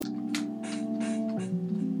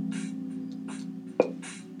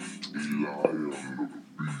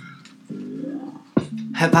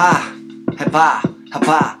Have I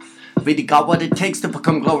really got what it takes to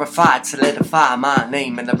become glorified? Solidify my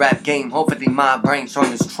name in the rap game. Hopefully my brain's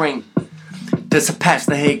strong as train to surpass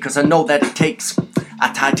the hate, cause I know that it takes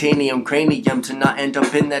a titanium cranium to not end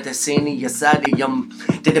up in that asylum.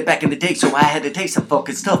 Did it back in the day, so I had to taste some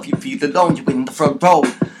fucking stuff. You feel alone, you in the front row.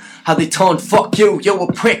 How they taunt, fuck you, you're a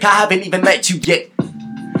prick, I haven't even met you yet.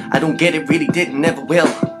 I don't get it, really did and never will.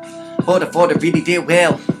 But I thought it really did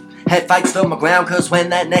well. Had fights on my ground, cause when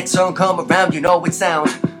that next song come around, you know it sound.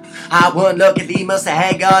 I wouldn't look at he must have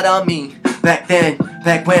had God on me. Back then,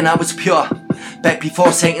 back when I was pure. Back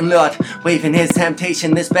before Satan Lord, waving his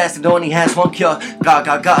temptation, this bastard only has one cure. God,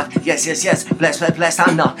 yes, bless,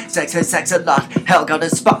 I'm not sex a lot. Hell got a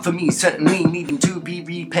spot for me, certainly needing to be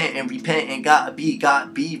repentant, gotta be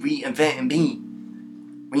reinventing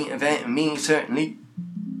me, certainly.